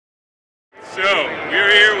So, we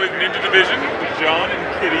are here with Ninja Division, with John and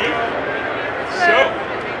Kitty. So,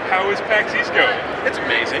 how is PAX East going? It's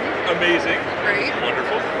amazing. Amazing. Great.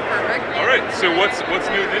 Wonderful. Perfect. Alright, so what's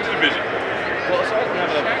new with Ninja Division? Well, aside from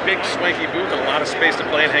having a big swanky booth and a lot of space to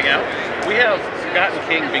play and hang out, we have Forgotten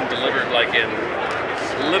King being delivered like in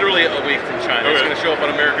literally a week from China. It's going to show up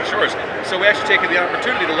on American shores. So we actually taken the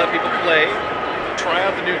opportunity to let people play, try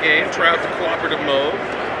out the new game, try out the cooperative mode,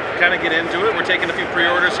 kind of get into it. We're taking a few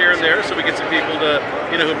pre-orders here and there so we get some people to,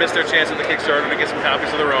 who missed their chance at the Kickstarter to get some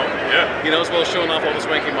copies of their own. Yeah. As well as showing off all the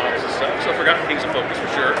swanky models and stuff. So Forgotten King's a focus for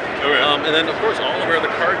sure. And then of course all of our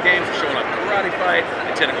other card games are showing up. Karate Fight,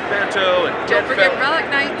 and Tentacle Bento, and Don't forget Relic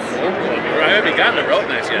Nights. I haven't gotten to Relic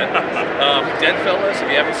Nights yet. Dead Fellas, if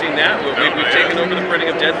you haven't seen that, we've taken over the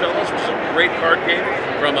printing of Dead Fellas, which is a great card game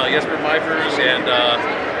from Jesper Meifers and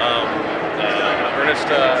Ernest.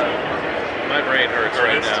 My brain hurts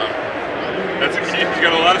right now. That's you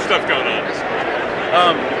got a lot of stuff going on.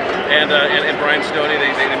 And Brian Stoney,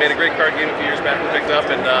 they made a great card game a few years back we picked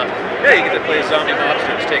up, and yeah, you get to play zombie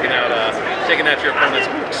mobsters taking out your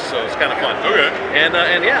opponent's books, so it's kind of fun. Okay. And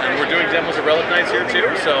we're doing demos of Relic Nights here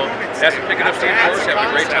too, so that's been picking up steam for us, having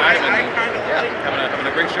a great time, and yeah,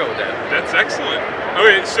 having a great show with that. That's excellent.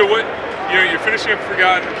 Okay, so what you're finishing up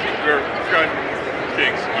Forgotten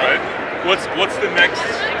Kings, right? What's the next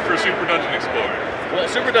for Super Dungeon Explorer? Well,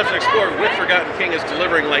 Super Dungeon Explorer with Forgotten King is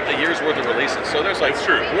delivering like a year's worth of releases. So there's like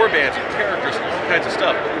war bands and characters and all kinds of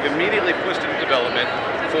stuff. But we've immediately pushed into development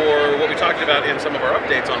for what we talked about in some of our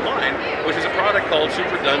updates online, which is a product called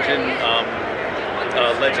Super Dungeon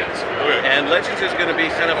Legends. And Legends is going to be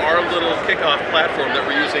kind of our little kickoff platform that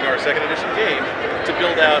we're using our second edition game to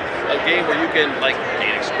build out a game where you can like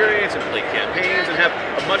gain experience and play campaigns and have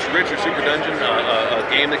a much richer Super Dungeon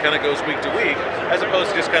game that kind of goes week to week, as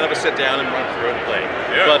opposed to just kind of a sit down and run through and play.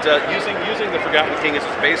 But using the Forgotten King as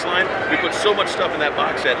its baseline, we put so much stuff in that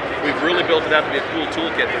box set, we've really built it out to be a cool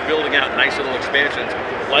toolkit for building out nice little expansions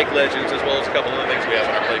like Legends, as well as a couple other things we have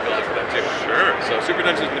in our play builder for that too. Sure. So Super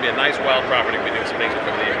Dungeon is going to be a nice wild property. We'll be doing some things with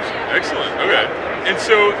over the years. Excellent. Okay. And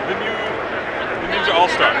so the Ninja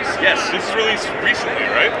All-Stars. Yes. This is released recently,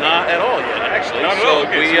 right? Not at all yet, actually. Not at all.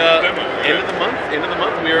 Okay, we end of the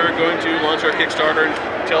month we are going to launch our Kickstarter and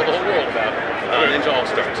tell the whole world about Ninja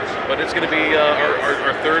All-Stars. But it's going to be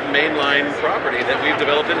our third mainline property that we've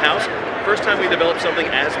developed in-house. First time we developed something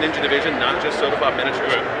as Ninja Division, not just Soda Pop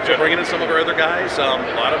Miniatures. So bringing in some of our other guys, a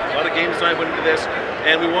lot of game design went into this,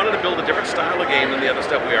 and we wanted to build a different style of game than the other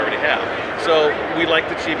stuff we already have. So we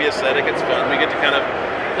like the chibi aesthetic. It's fun. We get to kind of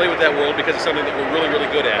play with that world because it's something that we're really, really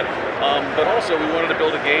good at. But also we wanted to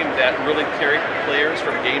build a game that really carried players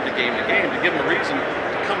from game to game to game to give them a reason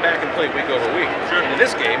to come back and play week over week. And in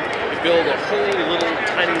this game, we build a whole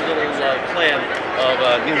tiny little clan of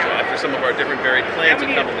ninja after some of our different varied clans that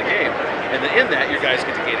come in the game. And then in that, your guys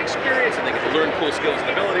get to gain experience and they get to learn cool skills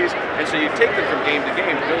and abilities. And so you take them from game to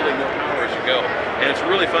game, building more power as you go. And it's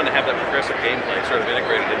really fun to have that progressive gameplay sort of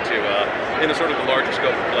integrated into sort of the larger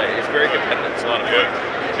scope of play. It's very competitive. It's a lot of fun.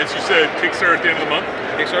 As you said, Kickstarter at the end of the month?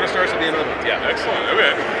 Kickstarter starts at the end of the month, yeah. Excellent.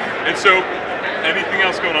 Okay. And so, anything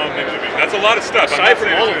else going on with Ninja Division? That's a lot of stuff. Aside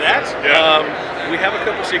from all of that, we have a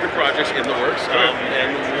couple secret projects in the works,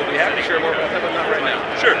 and we'll be happy to share more about that, but not right now.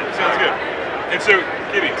 Sure. Sounds good. And so,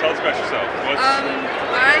 Kitty, tell us about yourself.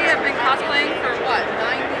 I have been cosplaying for what,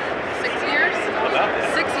 6 years? About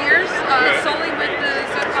that. 6 years, solely with the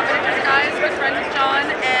Soda Pop Miniatures guys. My friend is John,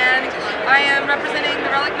 and I am representing the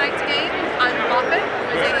Relic Nights game. I'm Moffat,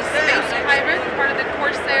 who is a space pirate